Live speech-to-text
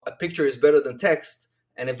a picture is better than text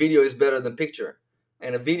and a video is better than picture.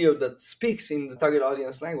 And a video that speaks in the target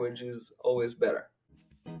audience language is always better.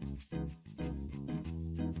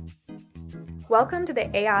 Welcome to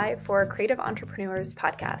the AI for Creative Entrepreneurs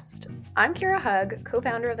podcast. I'm Kira Hug,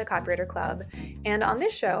 co-founder of the Copywriter Club, and on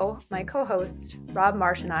this show, my co-host, Rob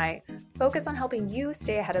Marsh, and I focus on helping you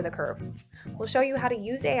stay ahead of the curve. We'll show you how to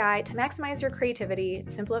use AI to maximize your creativity,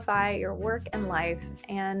 simplify your work and life,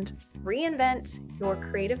 and reinvent your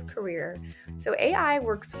creative career so AI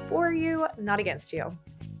works for you, not against you.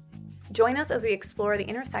 Join us as we explore the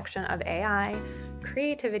intersection of AI,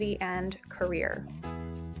 creativity, and career.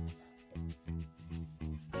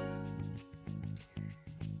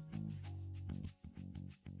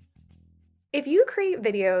 If you create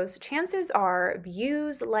videos, chances are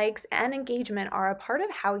views, likes, and engagement are a part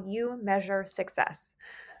of how you measure success.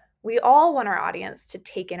 We all want our audience to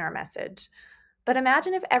take in our message, but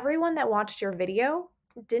imagine if everyone that watched your video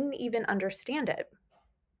didn't even understand it.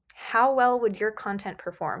 How well would your content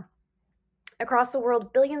perform? Across the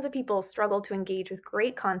world, billions of people struggle to engage with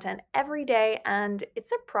great content every day, and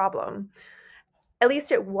it's a problem. At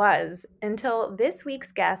least it was, until this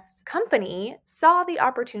week's guest's company saw the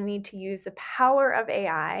opportunity to use the power of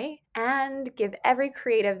AI and give every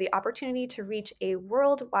creative the opportunity to reach a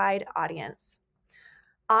worldwide audience.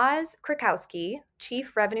 Oz Krakowski,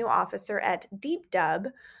 Chief Revenue Officer at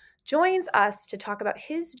DeepDub, joins us to talk about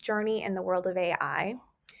his journey in the world of AI,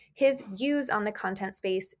 his views on the content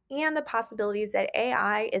space, and the possibilities that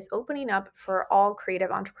AI is opening up for all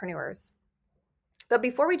creative entrepreneurs. But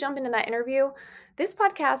before we jump into that interview, this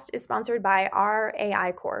podcast is sponsored by our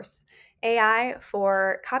AI course, AI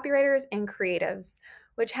for Copywriters and Creatives,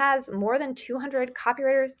 which has more than 200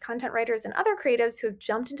 copywriters, content writers, and other creatives who have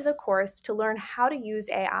jumped into the course to learn how to use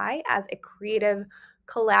AI as a creative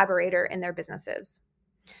collaborator in their businesses.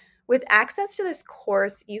 With access to this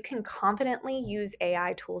course, you can confidently use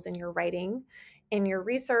AI tools in your writing, in your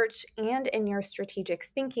research, and in your strategic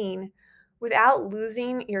thinking without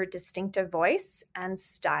losing your distinctive voice and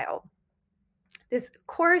style. This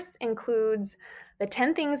course includes the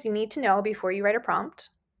 10 things you need to know before you write a prompt,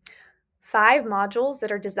 5 modules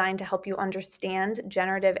that are designed to help you understand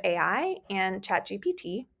generative AI and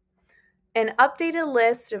ChatGPT, an updated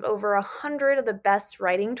list of over 100 of the best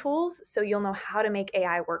writing tools so you'll know how to make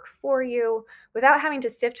AI work for you without having to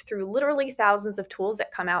sift through literally thousands of tools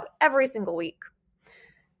that come out every single week,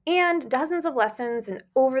 and dozens of lessons and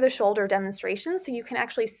over-the-shoulder demonstrations so you can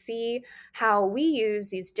actually see how we use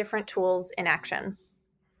these different tools in action.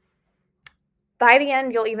 By the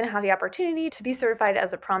end, you'll even have the opportunity to be certified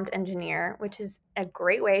as a prompt engineer, which is a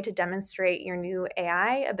great way to demonstrate your new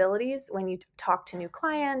AI abilities when you talk to new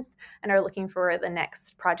clients and are looking for the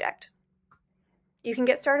next project. You can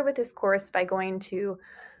get started with this course by going to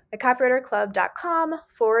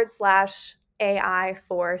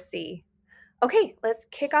thecopywriterclub.com/AI4C. Okay, let's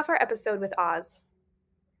kick off our episode with Oz.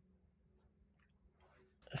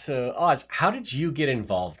 So, Oz, how did you get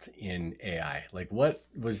involved in AI? Like, what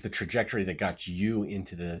was the trajectory that got you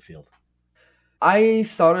into the field? I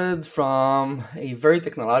started from a very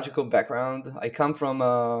technological background. I come from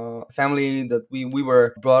a family that we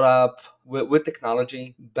were brought up with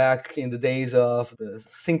technology back in the days of the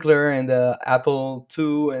Sinclair and the Apple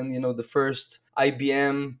II and the first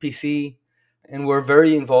IBM PC, and we're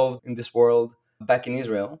very involved in this world back in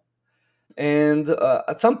Israel. And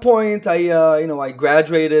at some point, I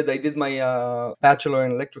graduated. I did my bachelor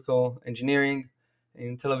in electrical engineering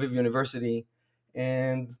in Tel Aviv University,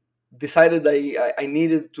 and decided I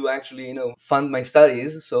needed to actually fund my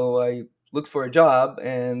studies. So I looked for a job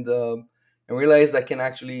and realized I can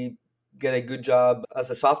actually get a good job as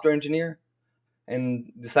a software engineer,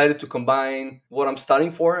 and decided to combine what I'm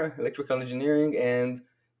studying for, electrical engineering and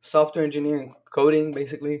software engineering, coding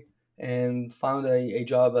basically, and found a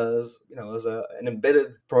job as an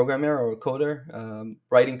embedded programmer or coder,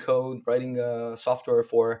 writing code, writing software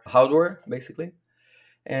for hardware basically.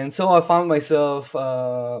 And so I found myself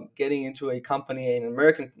getting into a company, an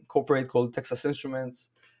American corporate called Texas Instruments,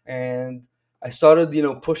 and I started,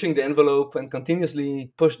 pushing the envelope and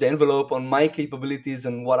continuously push the envelope on my capabilities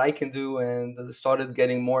and what I can do, and started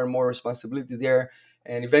getting more and more responsibility there,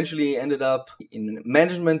 and eventually ended up in a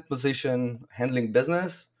management position handling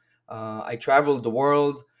business. I traveled the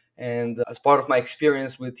world, and as part of my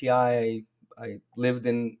experience with TI, I lived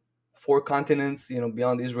in 4 continents,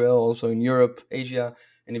 beyond Israel, also in Europe, Asia,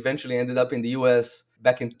 and eventually ended up in the US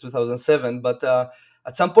back in 2007. But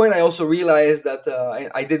at some point, I also realized that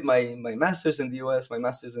I did my master's in the US, my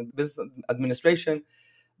master's in business administration.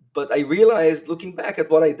 But I realized, looking back at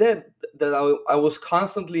what I did, that I was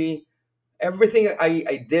constantly everything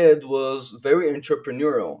I did was very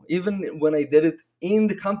entrepreneurial. Even when I did it in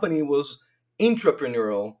the company was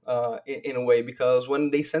intrapreneurial in a way, because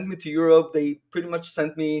when they sent me to Europe, they pretty much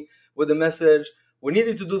sent me with a message: we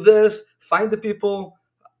needed to do this, find the people,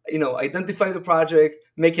 identify the project,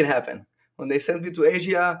 make it happen. When they sent me to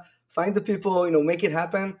Asia, find the people, make it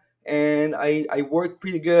happen. And I worked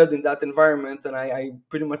pretty good in that environment, and I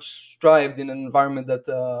pretty much thrived in an environment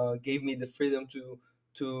that gave me the freedom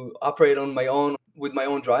to operate on my own with my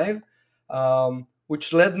own drive,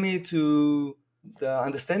 which led me to the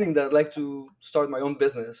understanding that I'd like to start my own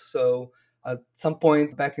business. So at some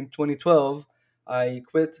point back in 2012, I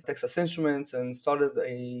quit Texas Instruments and started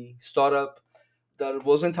a startup that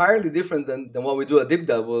was entirely different than what we do at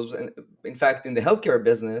DeepDub. Was in fact in the healthcare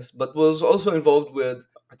business, but was also involved with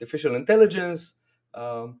artificial intelligence.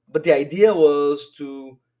 But the idea was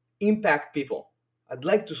to impact people. I'd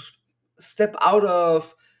like to step out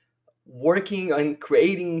of working and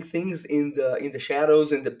creating things in the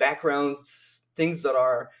shadows, in the backgrounds, things that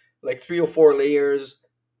are like 3 or 4 layers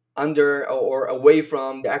under or away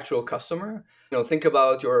from the actual customer. Think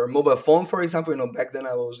about your mobile phone, for example. Back then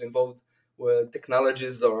I was involved with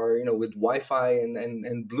technologies that are, with Wi-Fi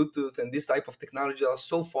and Bluetooth, and this type of technology are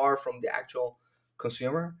so far from the actual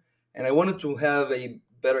consumer. And I wanted to have a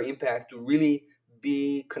better impact, to really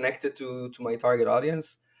be connected to my target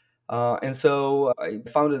audience. And so I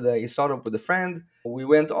founded a startup with a friend. We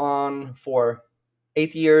went on for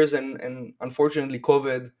 8 years, and unfortunately,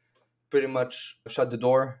 COVID pretty much shut the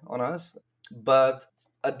door on us. But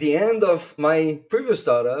at the end of my previous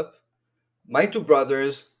startup, my two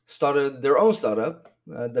brothers started their own startup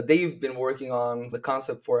that they've been working on the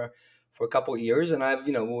concept for a couple of years. And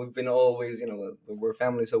we've been always, we're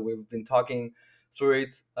family, so we've been talking through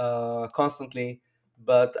it constantly.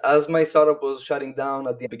 But as my startup was shutting down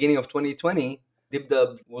at the beginning of 2020,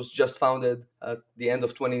 DeepDub was just founded at the end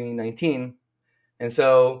of 2019. And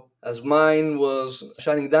so, as mine was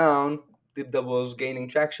shutting down, DeepDub was gaining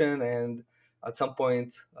traction, and at some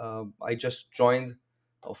point, I just joined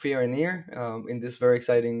Ophir and Near in this very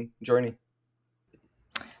exciting journey.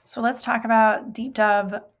 So let's talk about Deep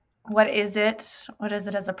Dub. What is it? What is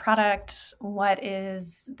it as a product? What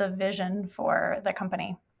is the vision for the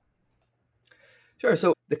company? Sure.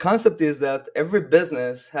 So the concept is that every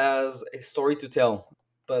business has a story to tell,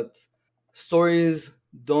 but stories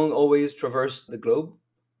don't always traverse the globe,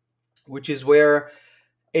 which is where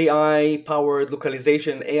AI powered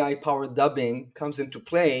localization, AI powered dubbing comes into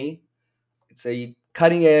play. It's a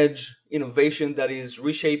cutting edge innovation that is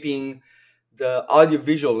reshaping the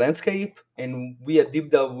audiovisual landscape. And we at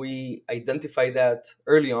DeepDub, we identify that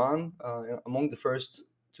early on, among the first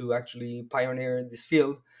to actually pioneer this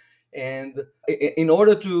field. And in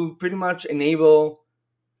order to pretty much enable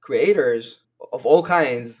creators of all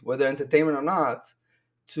kinds, whether entertainment or not,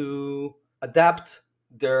 to adapt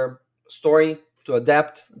their story, to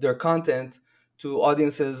adapt their content to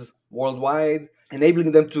audiences worldwide,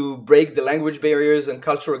 enabling them to break the language barriers and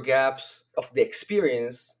cultural gaps of the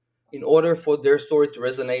experience in order for their story to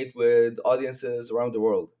resonate with audiences around the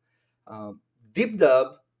world. Um, Deep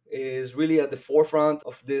Dub is really at the forefront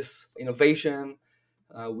of this innovation.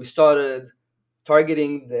 We started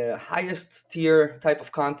targeting the highest tier type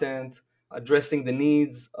of content, addressing the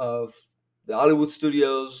needs of the Hollywood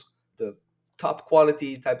studios, the top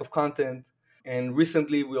quality type of content. And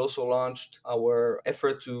recently, we also launched our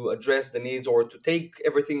effort to address the needs, or to take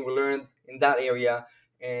everything we learned in that area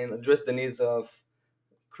and address the needs of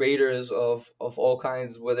creators of all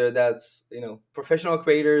kinds, whether that's professional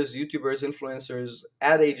creators, YouTubers, influencers,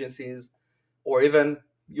 ad agencies, or even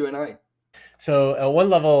you and I. So at one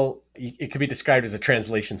level, it could be described as a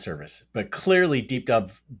translation service, but clearly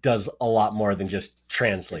DeepDub does a lot more than just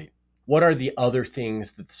translate. What are the other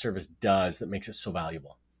things that the service does that makes it so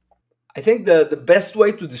valuable? I think the best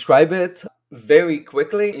way to describe it very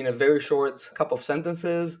quickly in a very short couple of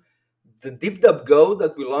sentences, the DeepDub Go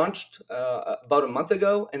that we launched about a month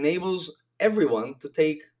ago enables everyone to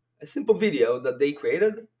take a simple video that they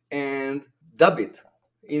created and dub it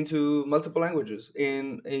into multiple languages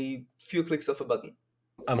in a few clicks of a button.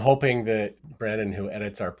 I'm hoping that Brandon, who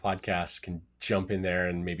edits our podcast, can jump in there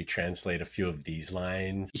and maybe translate a few of these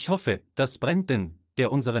lines. Ich hoffe, dass Brandon,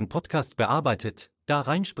 der unseren Podcast bearbeitet, da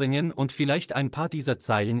reinspringen und vielleicht ein paar dieser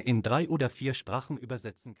Zeilen in 3 oder 4 Sprachen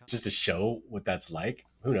übersetzen kann. Just to show what that's like.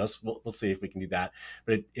 Who knows? We'll see if we can do that.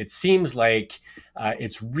 But it seems like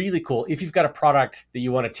it's really cool. If you've got a product that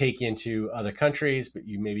you want to take into other countries, but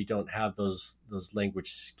you maybe don't have those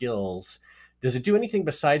language skills, does it do anything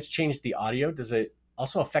besides change the audio? Does it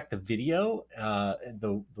also affect the video,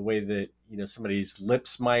 the way that somebody's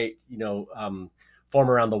lips might form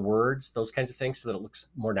around the words, those kinds of things, so that it looks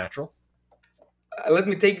more natural? Let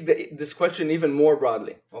me take this question even more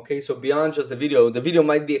broadly. Okay, so beyond just the video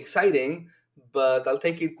might be exciting, but I'll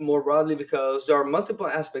take it more broadly because there are multiple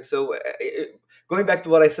aspects. So going back to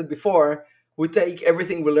what I said before, we take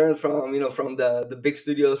everything we learned from from the big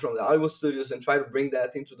studios, from the Hollywood studios, and try to bring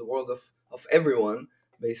that into the world of everyone,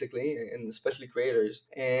 basically, and especially creators.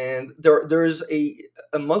 And there's a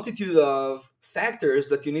multitude of factors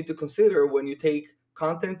that you need to consider when you take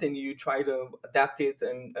content and you try to adapt it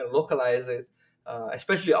and localize it,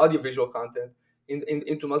 especially audiovisual content,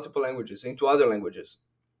 into multiple languages, into other languages.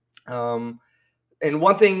 Um, and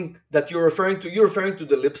one thing that you're referring to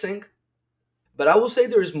the lip sync, but I will say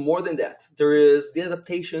there is more than that. There is the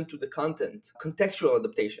adaptation to the content, contextual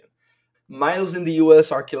adaptation. Miles in the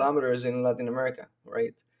US are kilometers in Latin America,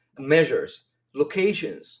 right? Measures,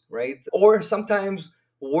 locations, right? Or sometimes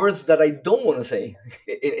words that I don't want to say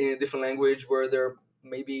in a different language where they're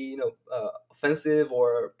maybe offensive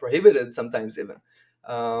or prohibited sometimes even.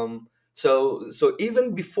 So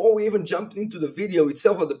even before we even jump into the video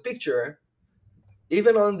itself or the picture,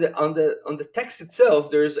 even on the text itself,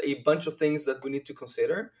 there's a bunch of things that we need to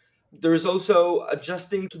consider. There's also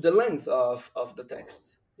adjusting to the length of the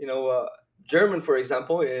text. German, for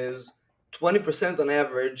example, is 20% on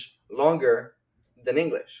average longer than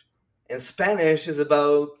English, and Spanish is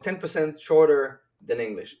about 10% shorter than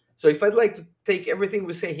English. So if I'd like to take everything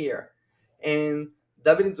we say here and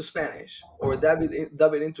dub it into Spanish or dub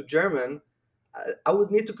it into German, I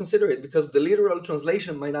would need to consider it because the literal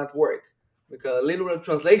translation might not work, because literal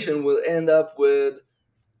translation will end up with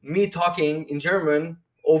me talking in German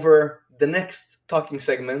over the next talking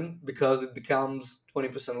segment because it becomes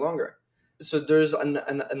 20% longer. So there's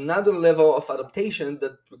another level of adaptation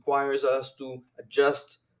that requires us to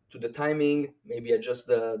adjust to the timing, maybe adjust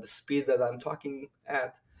the speed that I'm talking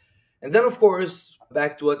at. And then, of course,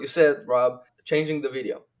 back to what you said, Rob, changing the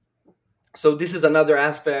video. So this is another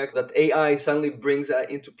aspect that AI suddenly brings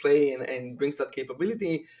into play and brings that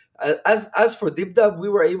capability. As for DeepDub, we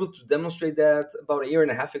were able to demonstrate that about a year and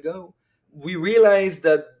a half ago. We realized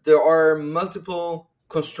that there are multiple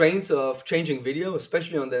constraints of changing video,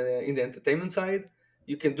 especially on the in the entertainment side.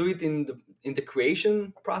 You can do it in the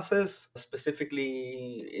creation process,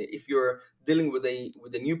 specifically if you're dealing with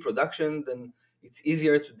a new production, then it's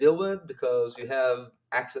easier to deal with because you have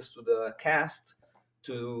access to the cast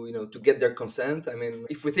to to get their consent. I mean,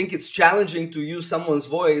 if we think it's challenging to use someone's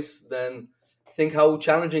voice, then think how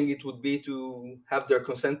challenging it would be to have their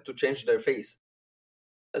consent to change their face.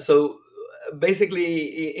 So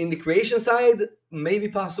basically, in the creation side, maybe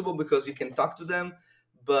possible because you can talk to them,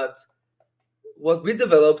 but what we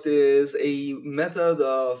developed is a method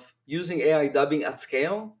of using AI dubbing at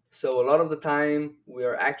scale. So a lot of the time, we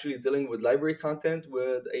are actually dealing with library content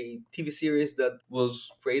with a TV series that was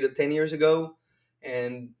created 10 years ago,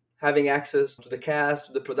 and having access to the cast,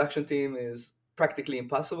 to the production team is practically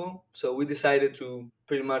impossible. So we decided to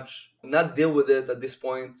pretty much not deal with it at this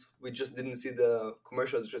point. We just didn't see the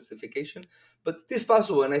commercial justification, but it is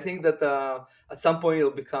possible, and I think that at some point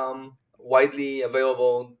it'll become widely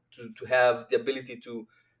available to have the ability to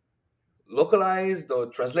localize or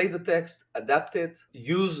translate the text, adapt it,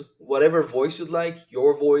 use whatever voice you'd like,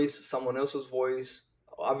 your voice, someone else's voice,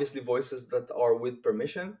 obviously voices that are with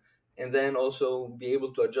permission, and then also be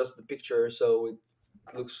able to adjust the picture so it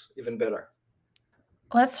looks even better.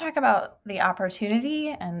 Let's talk about the opportunity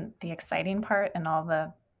and the exciting part and all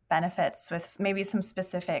the benefits with maybe some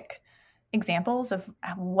specific examples of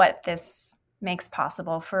what this makes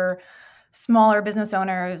possible for smaller business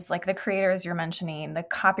owners, like the creators you're mentioning, the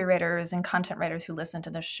copywriters and content writers who listen to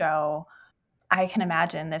the show. I can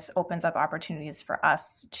imagine this opens up opportunities for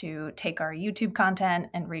us to take our YouTube content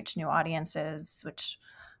and reach new audiences, which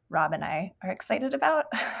Rob and I are excited about.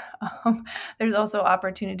 There's also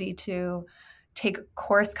opportunity to take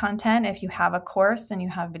course content if you have a course and you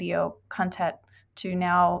have video content to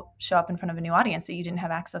now show up in front of a new audience that you didn't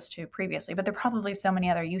have access to previously. But there are probably so many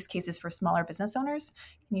other use cases for smaller business owners.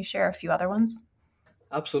 Can you share a few other ones?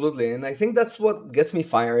 Absolutely. And I think that's what gets me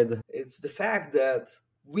fired. It's the fact that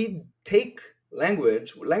we take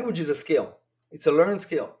language is a skill, it's a learned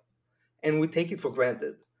skill, and we take it for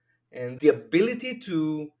granted. And the ability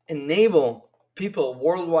to enable people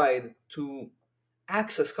worldwide to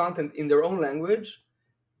access content in their own language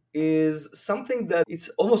is something that it's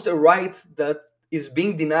almost a right that is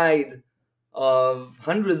being denied of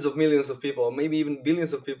hundreds of millions of people, maybe even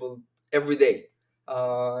billions of people every day.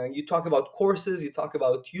 You talk about courses, you talk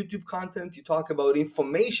about YouTube content, you talk about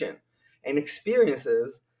information and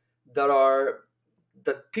experiences that are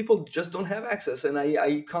that people just don't have access. And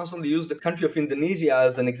I constantly use the country of Indonesia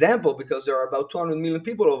as an example because there are about 200 million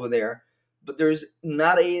people over there, but there's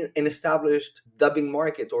not an established dubbing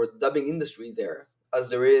market or dubbing industry there as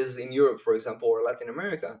there is in Europe, for example, or Latin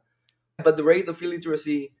America. But the rate of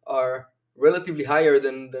illiteracy are relatively higher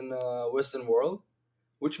than Western world,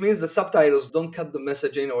 which means that subtitles don't cut the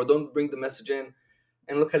message in or don't bring the message in,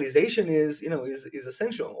 and localization is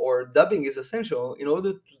essential, or dubbing is essential in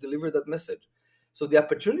order to deliver that message. So the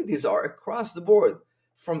opportunities are across the board,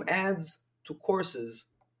 from ads to courses,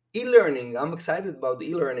 e-learning. I'm excited about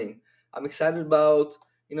e-learning. I'm excited about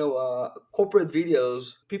corporate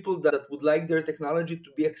videos, people that would like their technology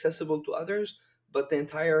to be accessible to others, but the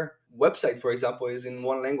entire website, for example, is in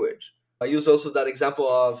one language. I use also that example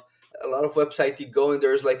of a lot of website you go and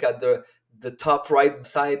there's like at the top right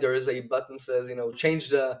side there is a button says change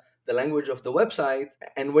the language of the website,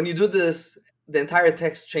 and when you do this the entire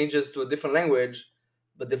text changes to a different language,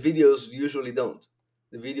 but the videos usually don't.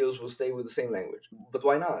 The videos will stay with the same language. But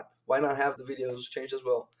why not have the videos change as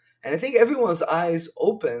well? And I think everyone's eyes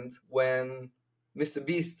opened when Mr.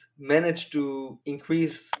 Beast managed to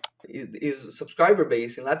increase his subscriber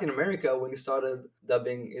base in Latin America when he started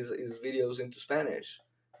dubbing his videos into Spanish,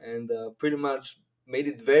 and pretty much made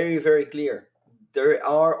it very, very clear there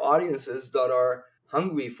are audiences that are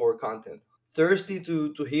hungry for content, thirsty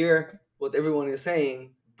to hear what everyone is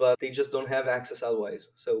saying, but they just don't have access otherwise.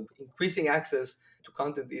 So increasing access to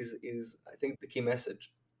content is I think the key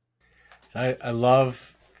message. So I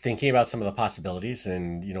love thinking about some of the possibilities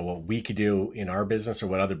and what we could do in our business or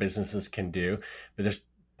what other businesses can do. But there's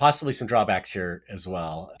possibly some drawbacks here as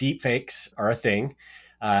well. Deep fakes are a thing.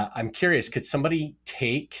 I'm curious, could somebody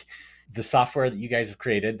take the software that you guys have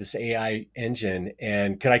created, this AI engine,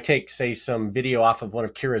 and could I take, say, some video off of one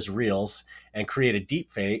of Kira's reels and create a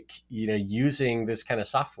deep fake, using this kind of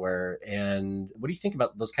software? And what do you think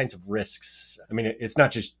about those kinds of risks? I mean, it's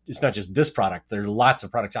not just this product. There are lots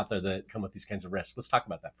of products out there that come with these kinds of risks. Let's talk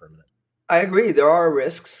about that for a minute. I agree, there are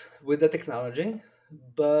risks with the technology,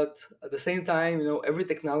 but at the same time, every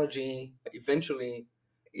technology eventually,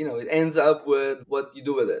 it ends up with what you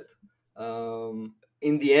do with it.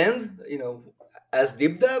 In the end, as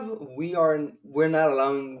DeepDev, we're not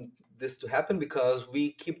allowing this to happen because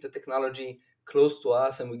we keep the technology close to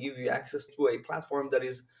us and we give you access to a platform that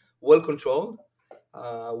is well controlled.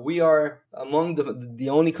 We are among the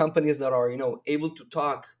only companies that are able to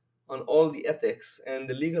talk on all the ethics and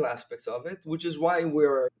the legal aspects of it, which is why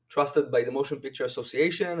we're trusted by the Motion Picture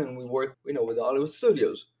Association and we work with the Hollywood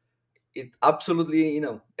studios. It absolutely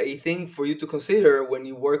a thing for you to consider when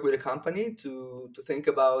you work with a company, to think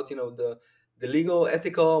about the legal,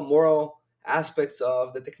 ethical, moral aspects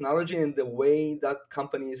of the technology and the way that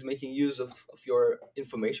company is making use of your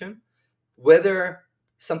information. Whether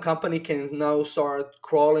some company can now start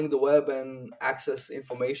crawling the web and access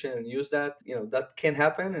information and use that, that can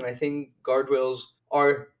happen. And I think guardrails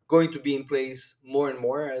are going to be in place more and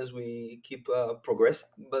more as we keep progressing.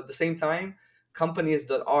 But at the same time, companies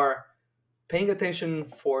that are paying attention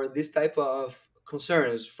for this type of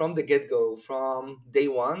concerns from the get-go, from day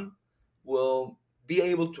one, will be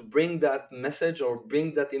able to bring that message or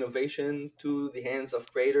bring that innovation to the hands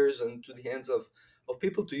of creators and to the hands of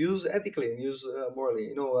people to use ethically and use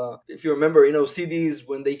morally. If you remember, CDs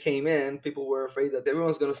when they came in, people were afraid that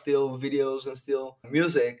everyone's going to steal videos and steal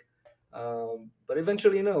music. But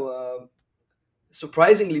eventually,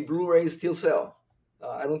 surprisingly, Blu-rays still sell.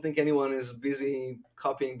 I don't think anyone is busy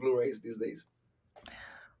copying Blu-rays these days.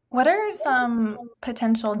 What are some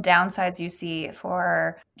potential downsides you see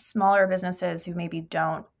for smaller businesses who maybe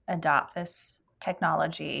don't adopt this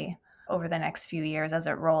technology over the next few years as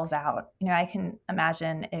it rolls out? I can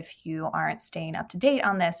imagine if you aren't staying up to date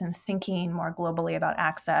on this and thinking more globally about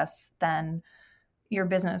access, then your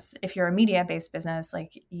business, if you're a media-based business,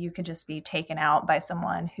 like you could just be taken out by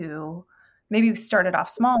someone who maybe started off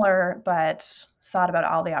smaller, but thought about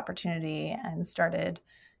all the opportunity and started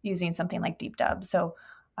using something like DeepDub. So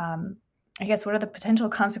I guess what are the potential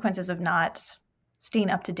consequences of not staying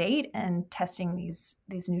up to date and testing these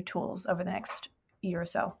new tools over the next year or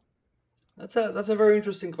so? That's a very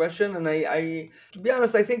interesting question, and I to be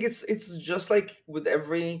honest, I think it's just like with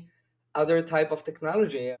every other type of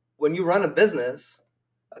technology. When you run a business,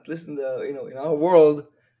 at least in the in our world,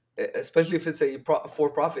 especially if it's a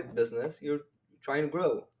for-profit business, you're trying to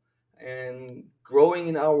grow, and growing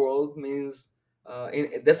in our world means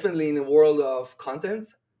definitely in a world of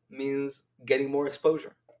content means getting more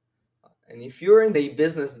exposure. And if you're in a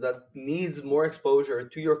business that needs more exposure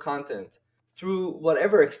to your content through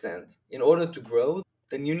whatever extent in order to grow,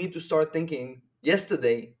 then you need to start thinking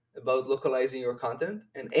yesterday about localizing your content.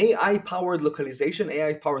 And AI powered localization,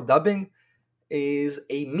 AI powered dubbing is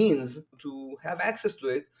a means to have access to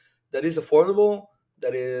it that is affordable,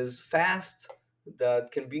 that is fast,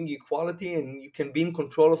 that can bring you quality, and you can be in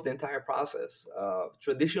control of the entire process.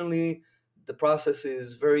 Traditionally, the process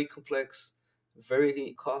is very complex,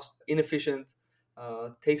 very cost inefficient,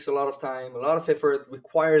 takes a lot of time, a lot of effort,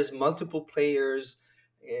 requires multiple players,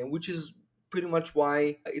 and which is pretty much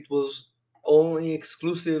why it was only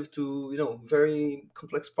exclusive to very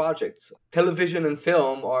complex projects. Television and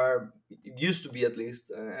film are, used to be at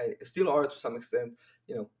least, still are to some extent,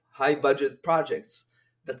 high budget projects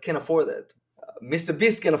that can afford it. Mr.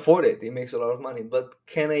 Beast can afford it; he makes a lot of money. But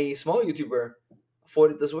can a small YouTuber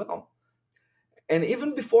afford it as well? And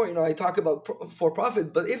even before, I talk about for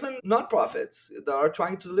profit, but even not profits that are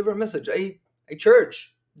trying to deliver a message, a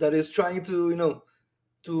church that is trying to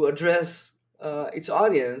to address its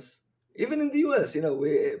audience. Even in the U.S.,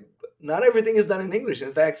 we not everything is done in English.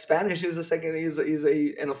 In fact, Spanish is a second is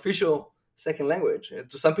a an official second language.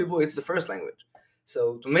 To some people, it's the first language.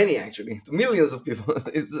 So to many, actually, to millions of people,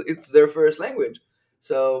 it's their first language.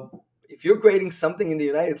 So if you're creating something in the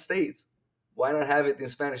United States, why not have it in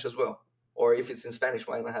Spanish as well? Or if it's in Spanish,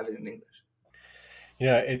 why not have it in English?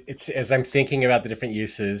 It's as I'm thinking about the different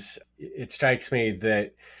uses, it strikes me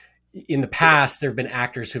that in the past, there have been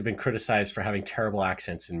actors who've been criticized for having terrible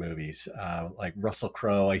accents in movies. Like Russell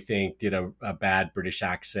Crowe, I think, did a bad British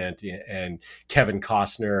accent, and Kevin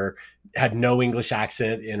Costner had no English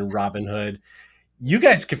accent in Robin Hood. You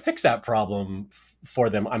guys could fix that problem for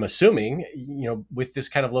them, I'm assuming. With this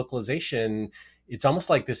kind of localization, it's almost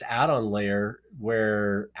like this add-on layer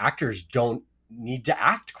where actors don't need to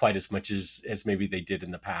act quite as much as maybe they did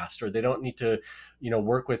in the past, or they don't need to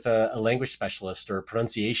work with a language specialist or a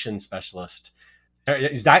pronunciation specialist.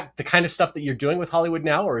 Is that the kind of stuff that you're doing with Hollywood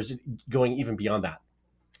now, or is it going even beyond that?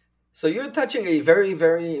 So you're touching a very,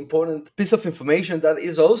 very important piece of information that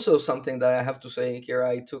is also something that I have to say here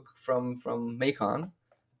I took from Macon.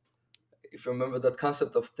 If you remember that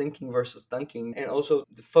concept of thinking versus dunking, and also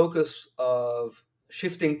the focus of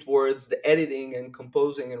shifting towards the editing and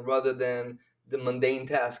composing, and rather than the mundane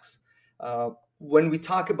tasks. When we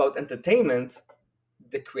talk about entertainment,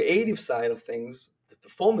 the creative side of things, the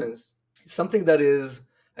performance, is something that is,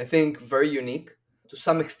 I think, very unique. To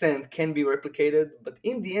some extent, can be replicated, but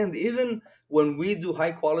in the end, even when we do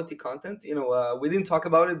high quality content, we didn't talk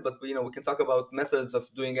about it, but we can talk about methods of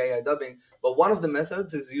doing AI dubbing. But one of the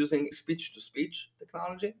methods is using speech to speech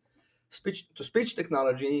technology. Speech to speech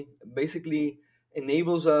technology basically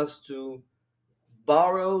enables us to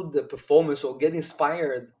borrow the performance or get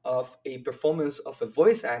inspired of a performance of a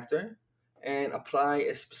voice actor and apply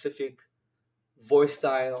a specific voice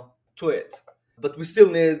style to it. But we still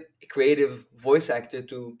need a creative voice actor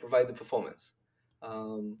to provide the performance.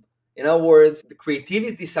 Um, in other words, the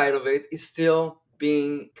creativity side of it is still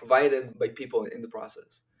being provided by people in the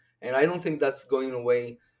process. And I don't think that's going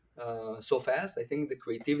away so fast. I think the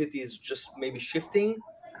creativity is just maybe shifting,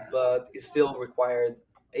 but it's still required.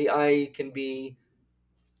 AI can be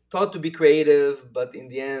taught to be creative, but in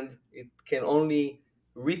the end, it can only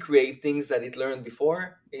recreate things that it learned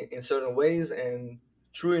before in certain ways. And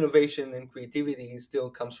true innovation and creativity still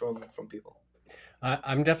comes from people.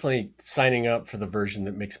 I'm definitely signing up for the version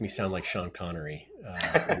that makes me sound like Sean Connery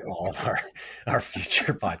in all of our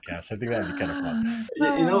future podcasts. I think that would be kind of fun.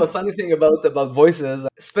 A funny thing about voices,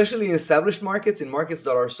 especially in established markets, in markets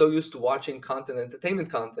that are so used to watching content,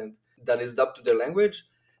 entertainment content that is dubbed to their language,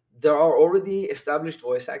 there are already established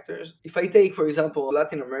voice actors. If I take, for example,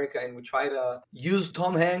 Latin America, and we try to use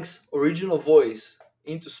Tom Hanks' original voice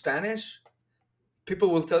into Spanish, people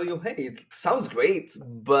will tell you, "Hey, it sounds great,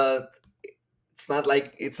 but it's not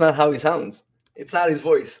how he sounds. It's not his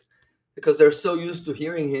voice." Because they're so used to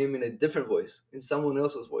hearing him in a different voice, in someone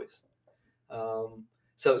else's voice.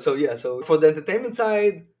 So for the entertainment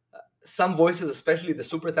side, some voices, especially the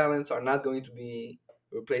super talents, are not going to be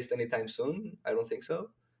replaced anytime soon. I don't think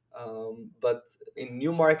so. But in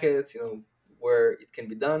new markets, where it can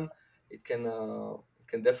be done, it can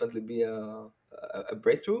definitely be a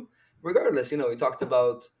breakthrough. Regardless, we talked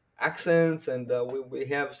about accents, and we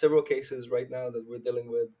have several cases right now that we're dealing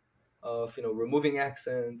with of removing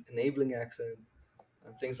accent, enabling accent,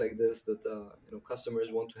 and things like this that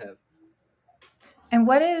customers want to have. And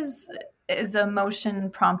what is the motion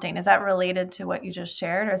prompting? Is that related to what you just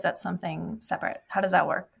shared, or is that something separate? How does that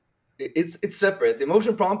work? It's separate.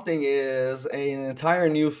 Emotion prompting is an entire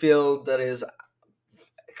new field that is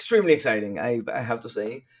extremely exciting. I have to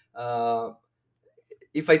say.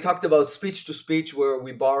 If I talked about speech to speech, where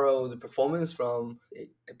we borrow the performance from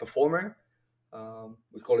a performer,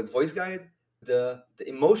 we call it voice guide. The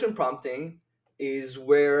emotion prompting is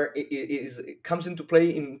where it comes into play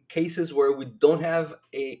in cases where we don't have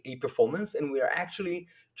a performance and we are actually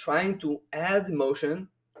trying to add emotion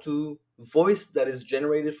to voice that is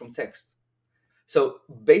generated from text. So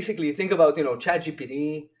basically, think about,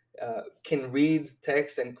 ChatGPT can read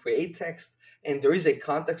text and create text, and there is a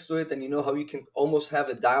context to it, and you know how you can almost have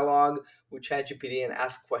a dialogue with ChatGPT and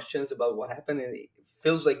ask questions about what happened, and it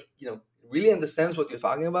feels like really understands what you're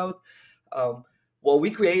talking about. Um, what we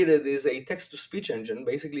created is a text-to-speech engine,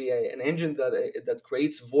 basically an engine that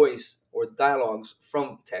creates voice or dialogues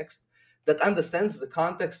from text that understands the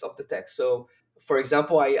context of the text. So for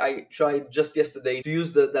example, I tried just yesterday to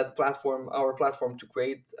use that platform, our platform, to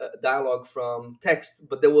create a dialogue from text,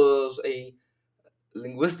 but there was a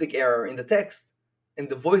linguistic error in the text, and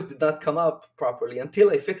the voice did not come up properly until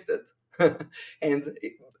I fixed it. and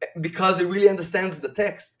it, because it really understands the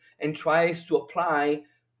text and tries to apply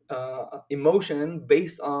emotion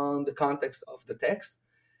based on the context of the text.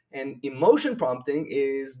 And emotion prompting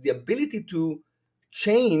is the ability to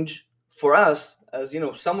change for us, as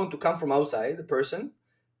someone to come from outside, the person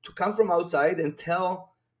to come from outside and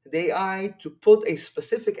tell the AI to put a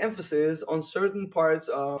specific emphasis on certain parts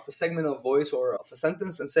of a segment of voice or of a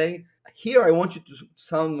sentence and say, here I want you to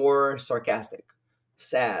sound more sarcastic,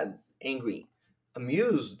 sad, angry,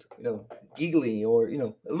 amused, giggly, or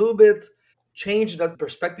a little bit change that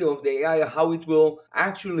perspective of the AI, how it will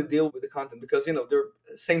actually deal with the content. Because the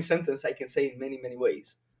same sentence I can say in many, many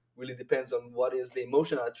ways. Really depends on what is the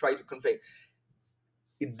emotion I try to convey.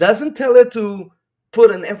 It doesn't tell it to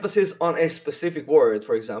put an emphasis on a specific word,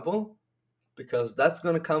 for example, because that's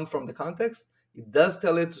going to come from the context. It does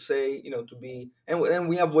tell it to say, to be, and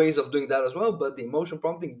we have ways of doing that as well, but the emotion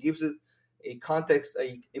prompting gives it a context,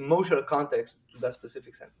 a emotional context to that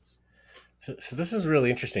specific sentence. So this is really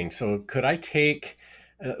interesting. So could I take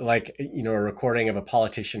a recording of a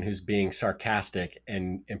politician who's being sarcastic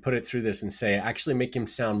and put it through this and say, actually make him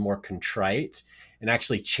sound more contrite and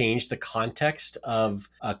actually change the context of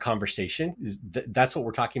a conversation? That's what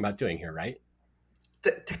we're talking about doing here, right?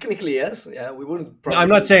 Technically, yes. Yeah, we wouldn't No, I'm probably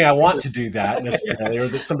not do saying I want that. to do that necessarily, or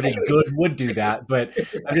that somebody good would do that, but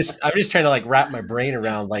I'm just trying to like wrap my brain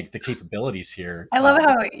around like the capabilities here. I love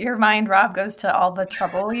how your mind, Rob, goes to all the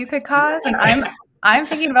trouble you could cause, and I'm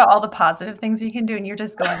thinking about all the positive things you can do, and you're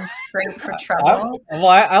just going straight for trouble.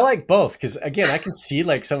 I like both because again, I can see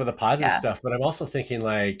like some of the positive Yeah. stuff, but I'm also thinking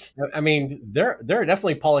like, I mean, there are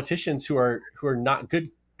definitely politicians who are not good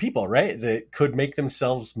people, right? That could make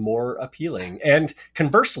themselves more appealing, and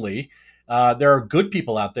conversely, there are good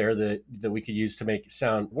people out there that we could use to make it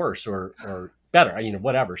sound worse or better,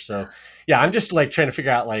 whatever. So, yeah, I'm just like trying to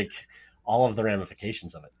figure out like all of the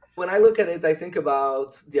ramifications of it. When I look at it, I think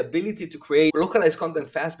about the ability to create localized content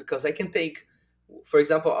fast, because I can take, for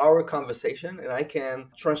example, our conversation and I can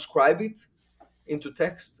transcribe it into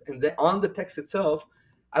text, and then on the text itself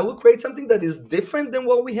I will create something that is different than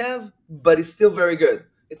what we have, but it's still very good.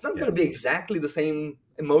 It's not Yeah. going to be exactly the same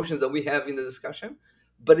emotions that we have in the discussion,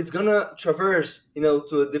 but it's going to traverse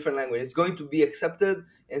to a different language. It's going to be accepted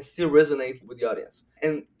and still resonate with the audience.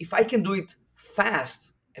 And if I can do it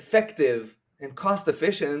fast, effective, and cost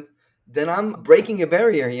efficient, then I'm breaking a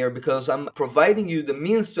barrier here, because I'm providing you the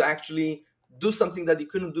means to actually do something that you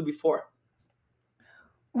couldn't do before.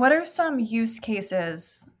 What are some use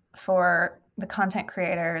cases for the content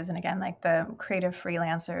creators and again, like the creative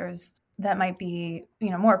freelancers that might be,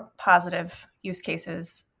 more positive use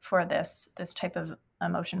cases for this type of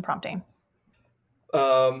emotion prompting?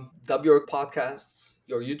 Dub your podcasts,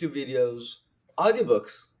 your YouTube videos,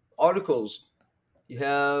 audiobooks, articles. You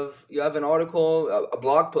have an article, a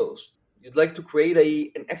blog post. You'd like to create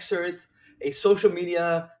an excerpt, a social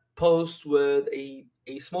media post with a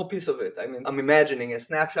small piece of it. I mean, I'm imagining a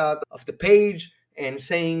snapshot of the page and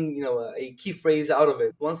saying, a key phrase out of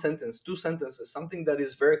it, one sentence, two sentences, something that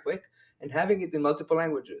is very quick, and having it in multiple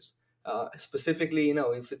languages. Specifically,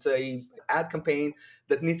 if it's a ad campaign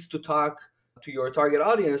that needs to talk to your target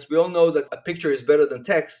audience, we all know that a picture is better than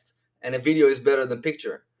text and a video is better than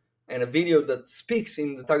picture, and a video that speaks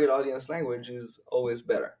in the target audience language is always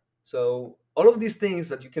better. So all of these things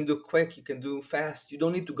that you can do quick, you can do fast. You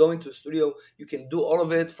don't need to go into a studio. You can do all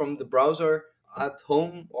of it from the browser at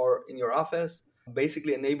home or in your office.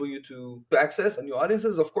 Basically enable you to access new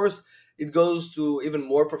audiences. Of course, it goes to even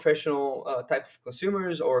more professional type of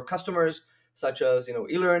consumers or customers, such as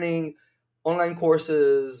e-learning, online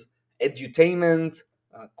courses, edutainment,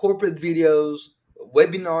 corporate videos,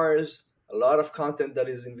 webinars, a lot of content that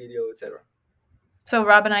is in video, etc. So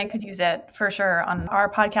Rob and I could use it for sure on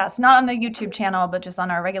our podcast, not on the YouTube channel, but just on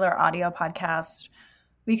our regular audio podcast.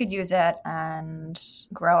 we could use it and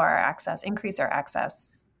grow our access, increase our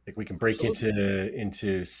access. Like we can break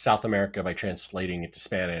into South America by translating it to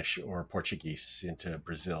Spanish, or Portuguese into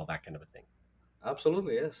Brazil, that kind of a thing.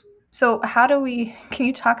 Absolutely, yes. So can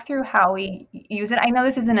you talk through how we use it? I know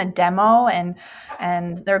this isn't a demo and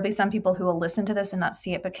there will be some people who will listen to this and not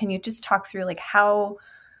see it, but can you just talk through like how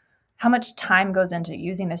much time goes into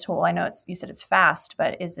using this tool? I know you said it's fast,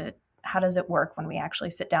 but how does it work when we actually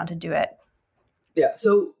sit down to do it? Yeah.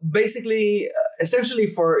 So basically, essentially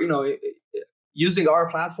for, using our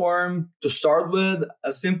platform to start with,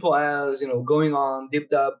 as simple as, going on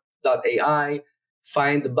dipdub.ai,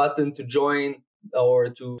 find the button to join or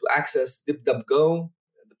to access DipDub Go.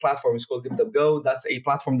 The platform is called DipDub Go. That's a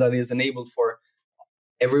platform that is enabled for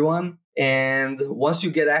everyone. And once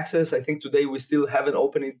you get access, I think today we still haven't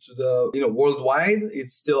opened it to the, worldwide.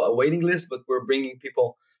 It's still a waiting list, but we're bringing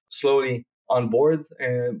people slowly on board.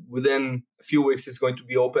 And within a few weeks, it's going to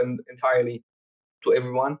be opened entirely to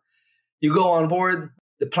everyone. You go on board.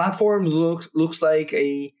 The platform looks like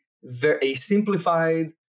a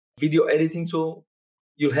simplified video editing tool.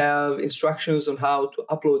 You'll have instructions on how to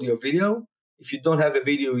upload your video. If you don't have a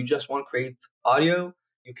video, you just want to create audio,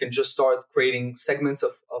 you can just start creating segments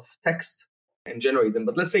of text and generate them.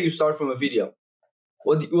 But let's say you start from a video.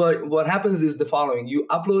 What happens is the following. You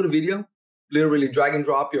upload a video, literally drag and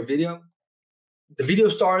drop your video. The video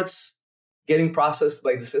starts getting processed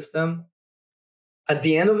by the system. At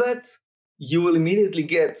the end of it, you will immediately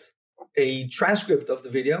get a transcript of the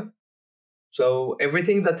video. So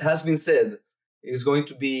everything that has been said is going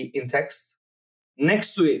to be in text.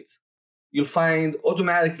 Next to it, you'll find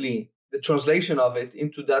automatically the translation of it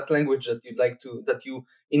into that language that you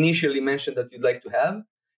initially mentioned that you'd like to have.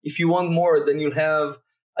 If you want more, then you'll have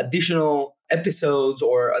additional episodes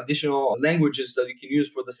or additional languages that you can use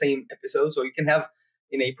for the same episode. So you can have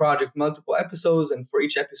in a project multiple episodes, and for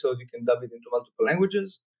each episode you can dub it into multiple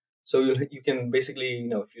languages. So you can basically,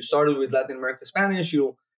 if you started with Latin America Spanish,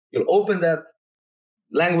 you'll open that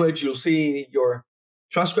language, you'll see your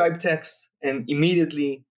transcribed text, and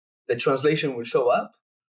immediately the translation will show up.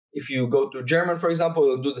 If you go to German, for example,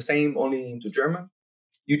 it'll do the same, only into German.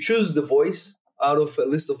 You choose the voice out of a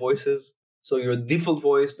list of voices. So your default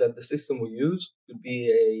voice that the system will use could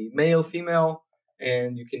be a male, female,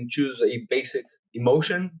 and you can choose a basic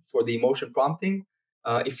emotion for the emotion prompting.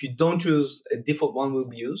 If you don't choose, a default one will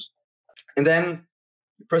be used. And then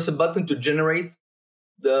you press a button to generate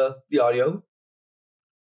the audio.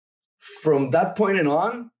 From that point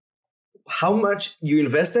on, how much you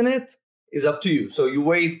invest in it is up to you. So you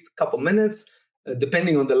wait a couple minutes,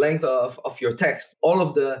 depending on the length of your text. All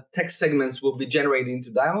of the text segments will be generated into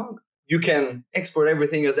dialogue. You can export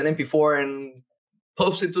everything as an MP4 and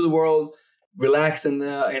post it to the world, relax and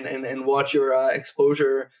watch your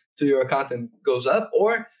exposure to your content goes up.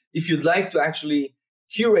 Or if you'd like to actually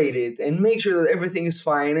curate it and make sure that everything is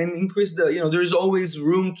fine and increase there's always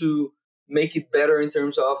room to make it better in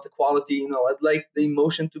terms of the quality. I'd like the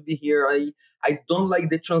emotion to be here. I don't like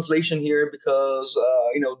the translation here because,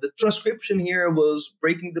 the transcription here was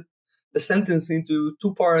breaking the sentence into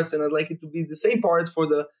two parts, and I'd like it to be the same part. For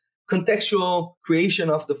the contextual creation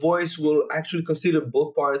of the voice, will actually consider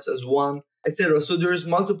both parts as one, etc. So there's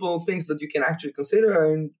multiple things that you can actually consider.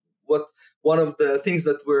 And one of the things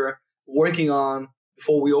that we're working on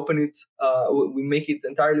before we open it, we make it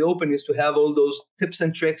entirely open, is to have all those tips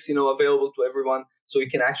and tricks, available to everyone, so you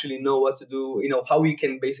can actually know what to do, how you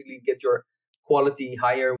can basically get your quality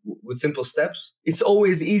higher with simple steps. It's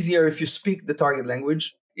always easier if you speak the target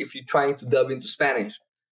language. If you're trying to dub into Spanish,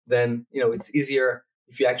 then, it's easier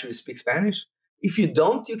if you actually speak Spanish. If you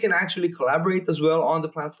don't, you can actually collaborate as well on the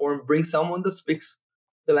platform, bring someone that speaks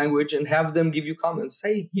the language and have them give you comments.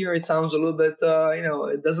 Hey, here it sounds a little bit,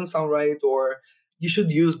 it doesn't sound right, or you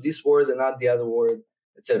should use this word and not the other word,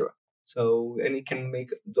 etc. So, and you can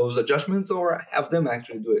make those adjustments or have them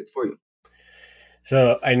actually do it for you.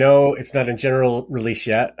 So I know it's not in general release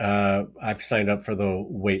yet. I've signed up for the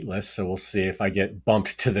wait list, so we'll see if I get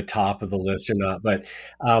bumped to the top of the list or not. But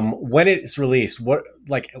when it's released, what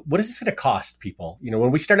is this going to cost people?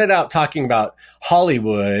 When we started out talking about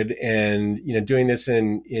Hollywood and doing this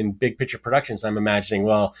in big picture productions, I'm imagining,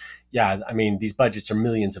 well, yeah, I mean, these budgets are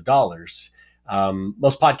millions of dollars.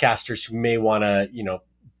 Most podcasters who may want to,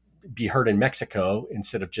 be heard in Mexico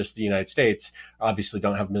instead of just the United States obviously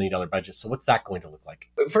don't have $1 million budgets. So what's that going to look like?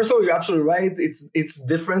 First of all, you're absolutely right. It's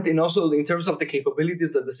different. And also in terms of the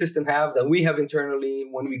capabilities that the system that we have internally,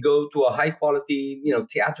 when we go to a high quality,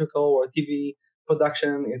 theatrical or TV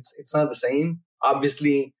production, it's not the same.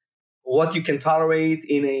 Obviously, what you can tolerate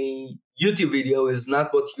in a YouTube video is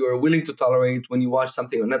not what you're willing to tolerate when you watch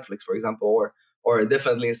something on Netflix, for example, or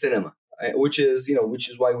definitely in cinema, which is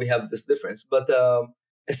why we have this difference. But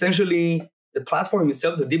essentially, the platform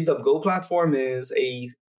itself, the DeepDubGo platform, is a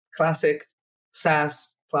classic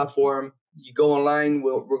SaaS platform. You go online,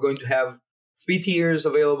 we're going to have 3 tiers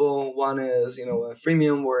available. One is a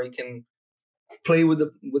freemium where you can play with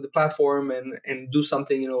the platform and do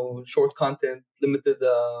something, short content, limited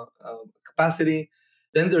capacity.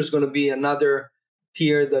 Then there's going to be another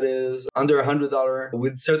tier that is under $100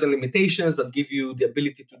 with certain limitations that give you the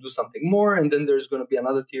ability to do something more. And then there's going to be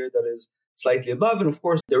another tier that is slightly above. And of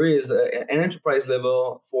course, there is an enterprise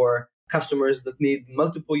level for customers that need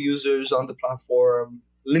multiple users on the platform,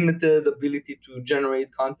 limited ability to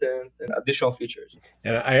generate content and additional features.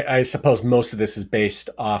 And I suppose most of this is based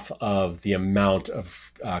off of the amount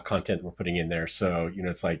of content we're putting in there. So,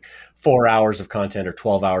 it's like 4 hours of content or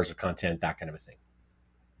 12 hours of content, that kind of a thing.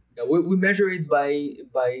 Yeah, we measure it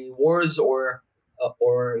by words or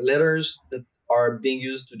letters that are being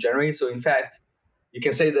used to generate. So in fact, you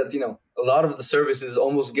can say that a lot of the service is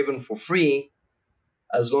almost given for free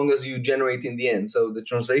as long as you generate in the end. So the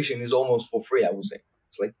translation is almost for free, I would say.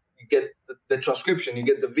 It's like you get the transcription, you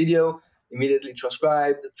get the video immediately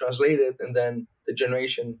transcribed, translated, and then the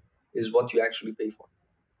generation is what you actually pay for.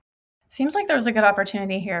 Seems like there's a good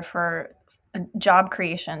opportunity here for job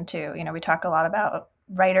creation too. We talk a lot about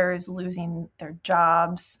writers losing their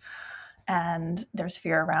jobs, and there's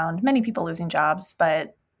fear around many people losing jobs,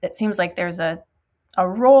 but it seems like there's a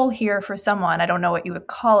role here for someone, I don't know what you would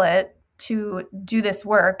call it, to do this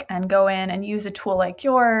work and go in and use a tool like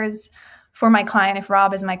yours for my client. If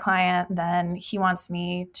Rob is my client, then he wants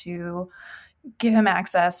me to give him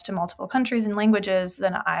access to multiple countries and languages,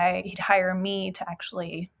 then he'd hire me to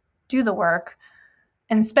actually do the work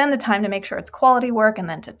and spend the time to make sure it's quality work and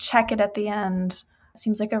then to check it at the end.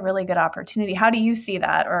 Seems like a really good opportunity. How do you see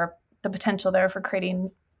that, or the potential there for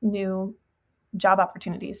creating new job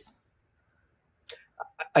opportunities?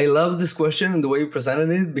 I love this question and the way you presented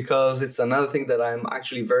it, because it's another thing that I'm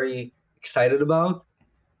actually very excited about,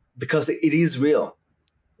 because it is real.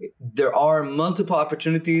 There are multiple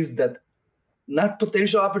opportunities that, not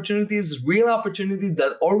potential opportunities, real opportunities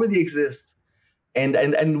that already exist.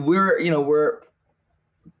 And we're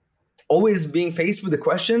always being faced with the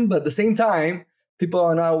question, but at the same time, people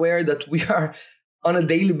are not aware that we are on a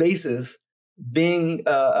daily basis being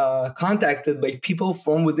contacted by people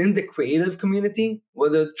from within the creative community,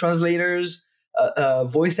 whether translators,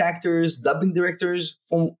 voice actors, dubbing directors,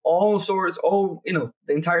 from all sorts, the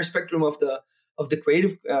entire spectrum of the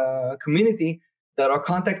creative community, that are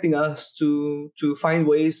contacting us to find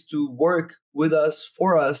ways to work with us,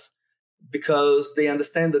 for us, because they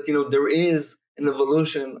understand that there is an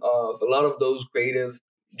evolution of a lot of those creative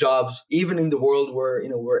jobs, even in the world where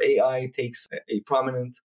AI takes a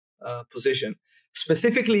prominent position.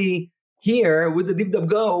 Specifically here with the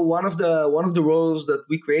DeepDubGo, one of the roles that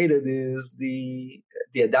we created is the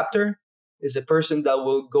adapter. Is a person that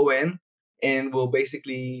will go in and will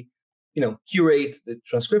basically curate the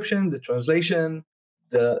transcription, the translation,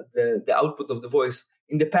 the output of the voice.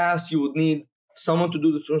 In the past, you would need someone to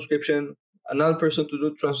do the transcription, another person to do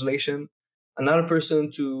the translation, another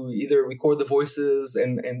person to either record the voices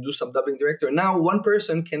and do some dubbing director. Now one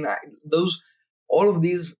person can all of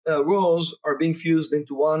these roles are being fused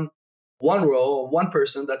into one role, one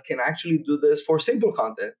person that can actually do this for simple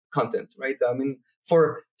content, right? I mean,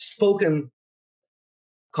 for spoken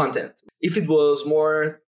content. If it was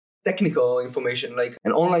more technical information, like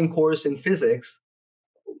an online course in physics,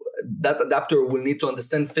 that adapter will need to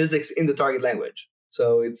understand physics in the target language.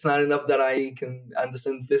 So it's not enough that I can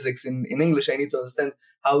understand physics in English. I need to understand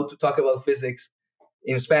how to talk about physics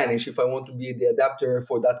in Spanish if I want to be the adapter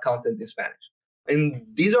for that content in Spanish. And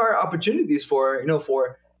these are opportunities for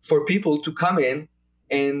people to come in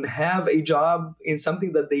and have a job in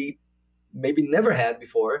something that they maybe never had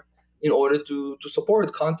before, in order to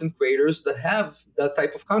support content creators that have that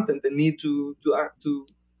type of content and need to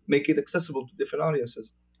make it accessible to different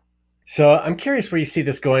audiences. So I'm curious where you see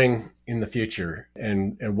this going in the future,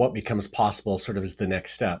 and what becomes possible sort of as the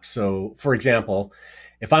next step. So, for example,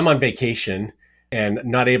 if I'm on vacation and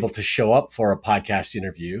not able to show up for a podcast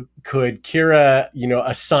interview, could Kira,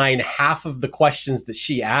 assign half of the questions that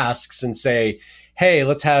she asks and say, hey,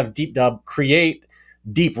 let's have DeepDub create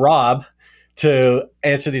Deep Rob to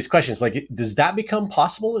answer these questions? Like, does that become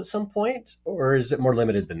possible at some point, or is it more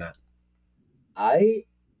limited than that? I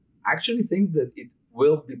actually think that it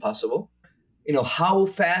will be possible. How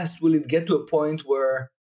fast will it get to a point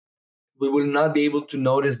where we will not be able to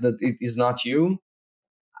notice that it is not you?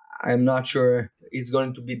 I'm not sure it's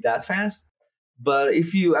going to be that fast. But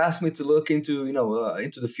if you ask me to look into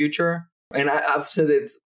the future, and I've said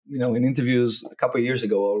it in interviews a couple of years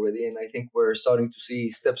ago already, and I think we're starting to see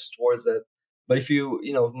steps towards that. But if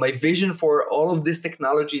my vision for all of this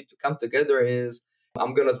technology to come together is,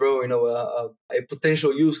 I'm going to throw, a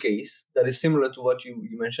potential use case that is similar to what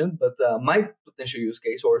you mentioned. But my potential use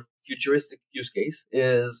case or futuristic use case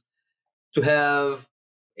is to have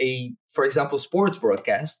for example, sports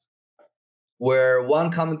broadcast where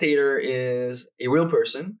one commentator is a real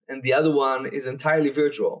person and the other one is entirely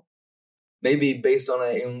virtual, maybe based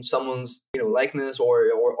on someone's likeness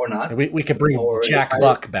or not. We could bring or Jack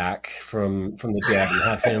Buck back from the dead and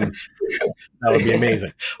have him. That would be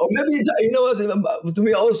amazing. Or maybe, what, to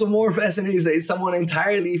me also more fascinating is someone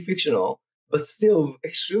entirely fictional but still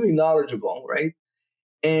extremely knowledgeable, right?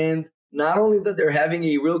 And not only that they're having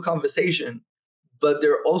a real conversation, but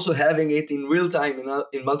they're also having it in real time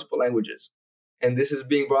in multiple languages. And this is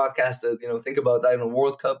being broadcasted, think about, I don't know,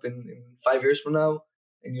 World Cup in 5 years from now,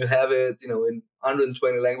 and you have it, in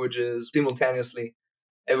 120 languages simultaneously,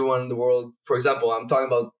 everyone in the world. For example, I'm talking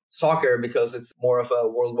about soccer because it's more of a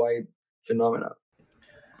worldwide phenomenon.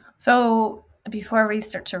 So before we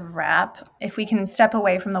start to wrap, if we can step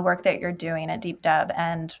away from the work that you're doing at Deep Dub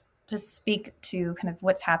and just speak to kind of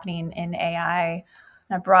what's happening in AI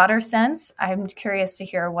in a broader sense, I'm curious to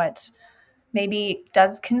hear what maybe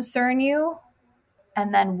does concern you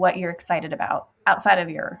and then what you're excited about outside of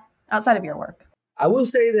your work. I will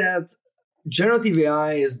say that generative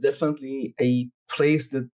AI is definitely a place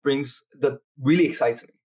that really excites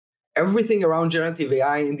me. Everything around generative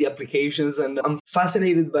AI in the applications, and I'm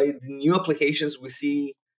fascinated by the new applications we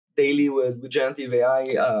see daily with generative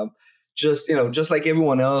AI. Just like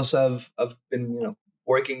everyone else, I've been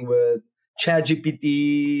working with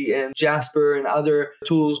ChatGPT and Jasper and other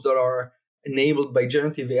tools that are enabled by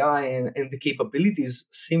generative AI, and the capabilities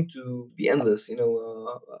seem to be endless.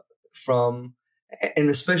 From and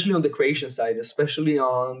especially on the creation side, especially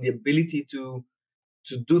on the ability to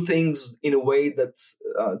do things in a way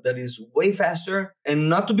that is way faster, and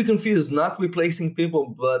not to be confused, not replacing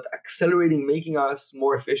people, but accelerating, making us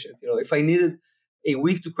more efficient. If I needed a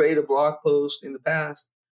week to create a blog post in the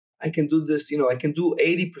past, I can do this. I can do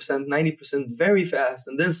 80%, 90% very fast,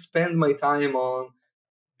 and then spend my time on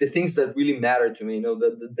the things that really matter to me.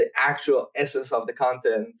 The actual essence of the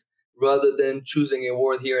content, rather than choosing a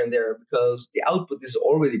word here and there, because the output is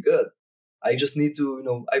already good. I just need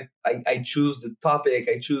to, I choose the topic,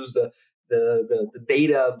 I choose the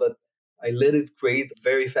data, but I let it create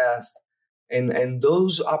very fast. And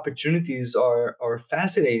those opportunities are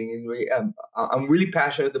fascinating. I'm really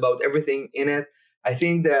passionate about everything in it. I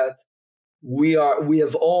think that we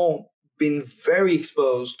have all been very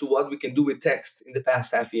exposed to what we can do with text in the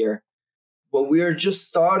past half year, but we are just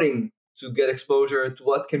starting to get exposure to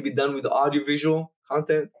what can be done with audiovisual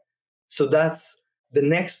content. So that's the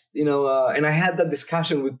next, and I had that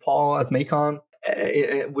discussion with Paul at Macon,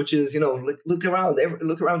 which is, look around,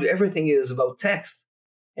 everything is about text,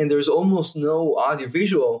 and there's almost no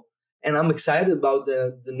audiovisual. And I'm excited about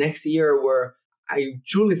the next year, where I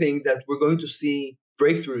truly think that we're going to see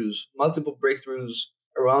multiple breakthroughs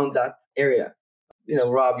around that area.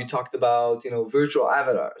 Rob, you talked about, virtual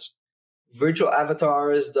avatars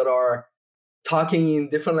that are talking in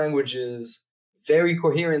different languages very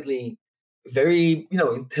coherently, very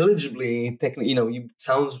intelligibly. It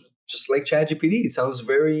sounds just like ChatGPT. It sounds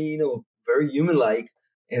very very human like,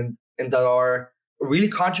 and that are really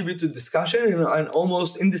contribute to discussion, and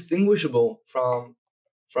almost indistinguishable from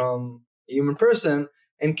a human person,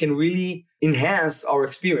 and can really enhance our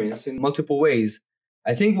experience in multiple ways.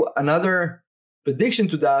 I think another prediction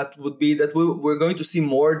to that would be that we're going to see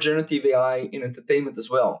more generative AI in entertainment as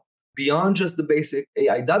well, beyond just the basic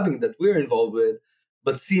AI dubbing that we're involved with,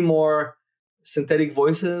 but see more synthetic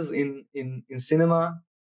voices in cinema.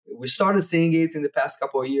 We started seeing it in the past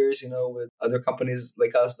couple of years, with other companies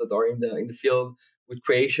like us that are in the field, with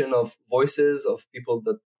creation of voices of people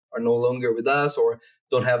that are no longer with us or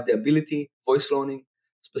don't have the ability, voice cloning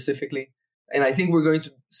specifically. And I think we're going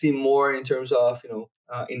to see more in terms of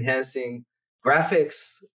enhancing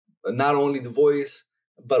graphics, not only the voice,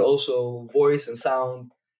 but also voice and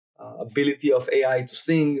sound, ability of AI to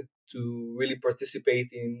sing, to really participate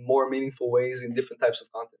in more meaningful ways in different types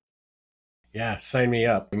of content. Yeah, sign me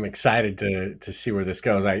up. I'm excited to see where this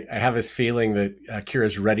goes. I have this feeling that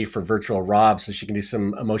Kira's ready for virtual Rob so she can do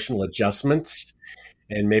some emotional adjustments.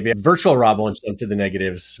 And maybe virtual Rob won't jump to the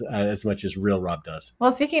negatives as much as real Rob does.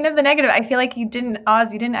 Well, speaking of the negative, I feel like you didn't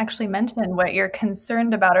actually mention what you're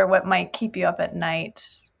concerned about or what might keep you up at night.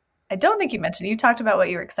 I don't think you mentioned. You talked about what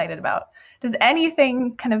you were excited about. Does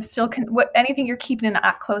anything kind of anything you're keeping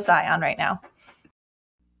a close eye on right now?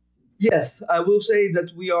 Yes, I will say that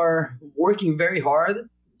we are working very hard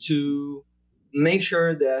to make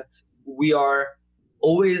sure that we are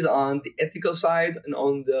always on the ethical side and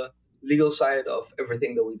on the legal side of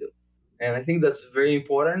everything that we do. And I think that's very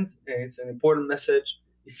important. And it's an important message.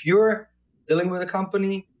 If you're dealing with a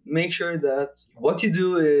company, make sure that what you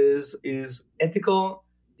do is ethical.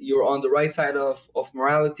 You're on the right side of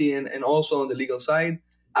morality and also on the legal side.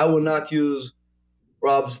 I will not use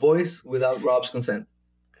Rob's voice without Rob's consent.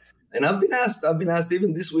 And I've been asked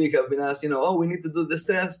even this week, I've been asked, oh, we need to do this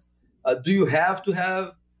test. Do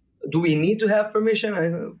we need to have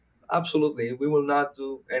permission? Absolutely. We will not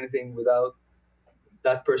do anything without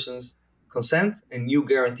that person's consent and you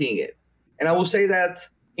guaranteeing it. And I will say that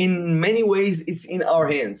in many ways, it's in our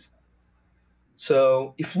hands.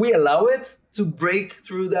 So if we allow it to break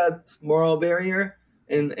through that moral barrier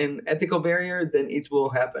and ethical barrier, then it will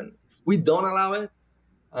happen. If we don't allow it,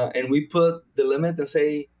 and we put the limit and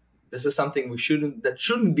say this is something that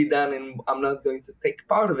shouldn't be done, and I'm not going to take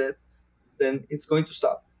part of it, then it's going to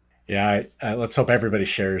stop. Yeah, let's hope everybody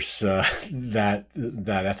shares that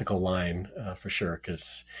ethical line for sure,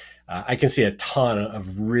 because I can see a ton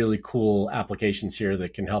of really cool applications here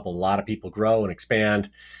that can help a lot of people grow and expand.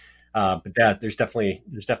 But there's definitely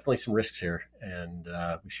some risks here, and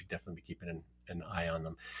we should definitely be keeping an eye on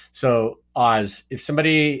them. So, Oz, if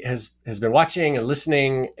somebody has been watching and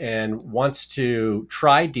listening and wants to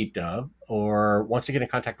try DeepDub or wants to get in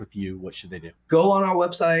contact with you, what should they do? Go on our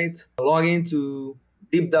website, log into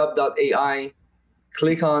deepdub.ai,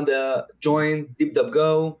 click on the Join DeepDub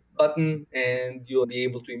Go button, and you'll be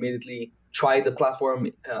able to immediately try the platform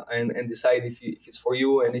and decide if it's for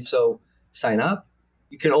you, and if so, sign up.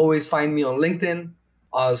 You can always find me on LinkedIn,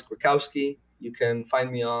 Oz Krakowski. You can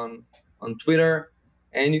find me on Twitter,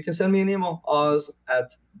 and you can send me an email,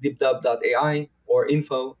 oz@deepdub.ai or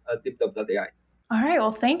info@deepdub.ai. All right.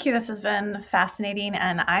 Well, thank you. This has been fascinating,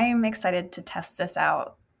 and I'm excited to test this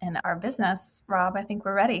out in our business. Rob, I think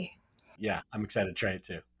we're ready. Yeah, I'm excited to try it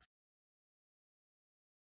too.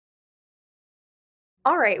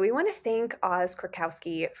 All right, we want to thank Oz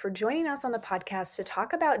Krakowski for joining us on the podcast to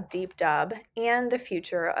talk about DeepDub and the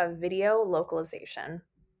future of video localization.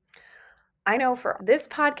 I know for this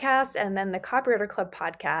podcast and then the Copywriter Club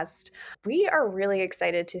podcast, we are really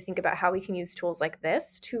excited to think about how we can use tools like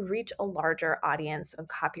this to reach a larger audience of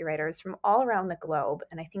copywriters from all around the globe.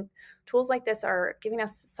 And I think tools like this are giving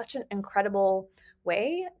us such an incredible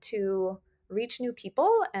way to reach new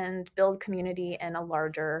people and build community in a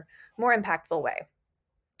larger, more impactful way.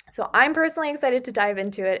 So I'm personally excited to dive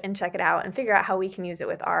into it and check it out and figure out how we can use it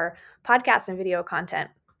with our podcast and video content.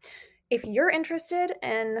 If you're interested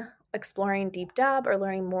in exploring DeepDub or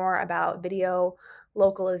learning more about video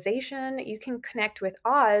localization, you can connect with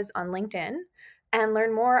Oz on LinkedIn and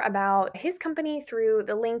learn more about his company through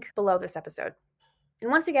the link below this episode.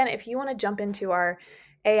 And once again, if you want to jump into our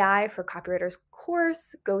AI for Copywriters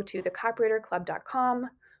course, go to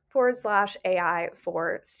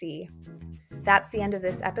thecopywriterclub.com/AI4C. That's the end of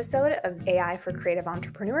this episode of AI for Creative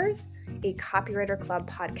Entrepreneurs, a Copywriter Club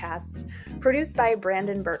podcast produced by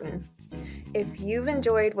Brandon Burton. If you've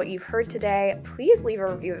enjoyed what you've heard today, please leave a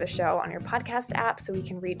review of the show on your podcast app so we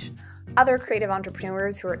can reach other creative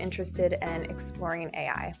entrepreneurs who are interested in exploring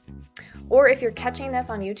AI. Or if you're catching this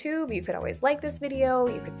on YouTube, you could always like this video,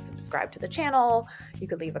 you could subscribe to the channel, you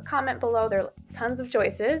could leave a comment below. There are tons of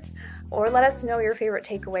choices. Or let us know your favorite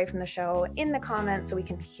takeaway from the show in the comments so we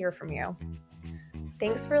can hear from you.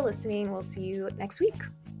 Thanks for listening. We'll see you next week.